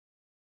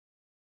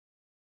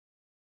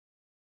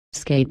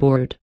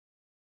Skateboard.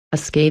 A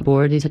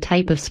skateboard is a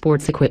type of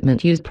sports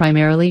equipment used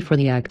primarily for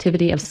the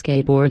activity of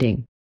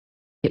skateboarding.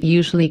 It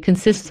usually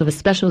consists of a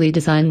specially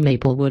designed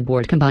maple wood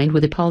board combined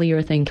with a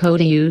polyurethane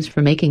coating used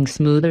for making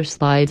smoother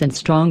slides and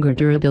stronger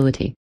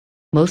durability.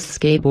 Most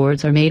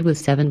skateboards are made with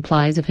 7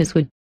 plies of his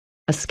wood.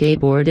 A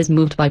skateboard is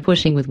moved by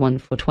pushing with one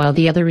foot while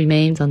the other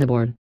remains on the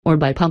board, or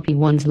by pumping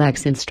one's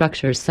legs in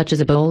structures such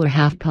as a bowl or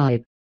half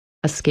pipe.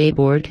 A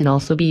skateboard can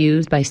also be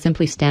used by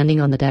simply standing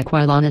on the deck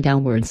while on a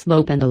downward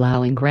slope and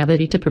allowing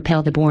gravity to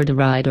propel the board a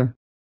rider.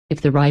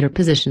 If the rider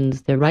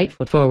positions their right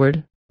foot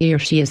forward, he or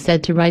she is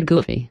said to ride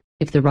goofy.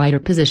 If the rider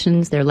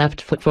positions their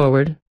left foot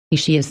forward,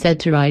 she is said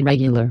to ride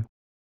regular.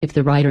 If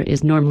the rider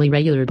is normally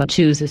regular but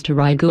chooses to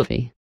ride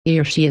goofy, he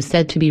or she is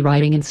said to be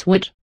riding in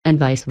switch, and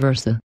vice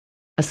versa.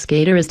 A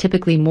skater is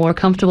typically more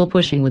comfortable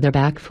pushing with their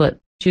back foot.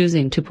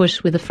 Choosing to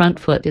push with the front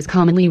foot is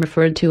commonly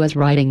referred to as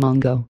riding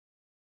mongo.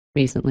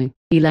 Recently,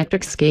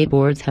 electric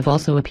skateboards have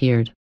also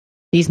appeared.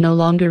 These no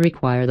longer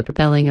require the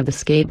propelling of the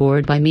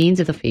skateboard by means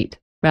of the feet.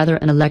 Rather,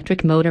 an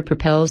electric motor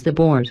propels the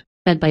board,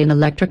 fed by an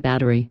electric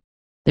battery.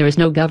 There is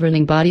no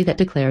governing body that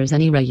declares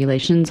any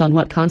regulations on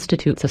what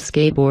constitutes a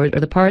skateboard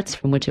or the parts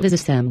from which it is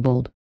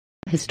assembled.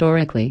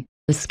 Historically,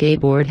 the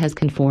skateboard has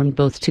conformed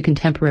both to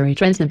contemporary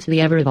trends and to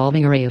the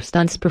ever-evolving array of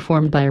stunts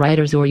performed by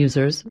riders or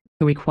users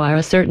who require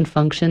a certain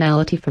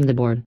functionality from the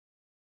board.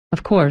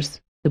 Of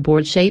course, the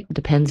board shape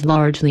depends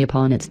largely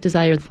upon its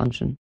desired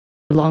function.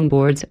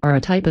 Longboards are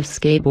a type of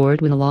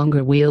skateboard with a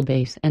longer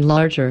wheelbase and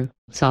larger,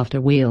 softer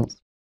wheels.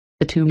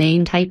 The two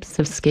main types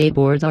of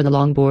skateboards are the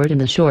longboard and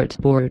the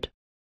shortboard.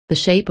 The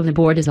shape of the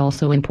board is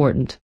also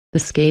important. The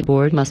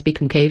skateboard must be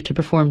concave to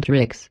perform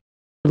tricks.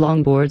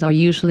 Longboards are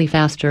usually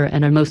faster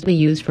and are mostly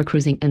used for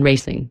cruising and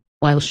racing,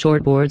 while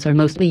shortboards are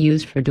mostly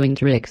used for doing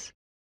tricks.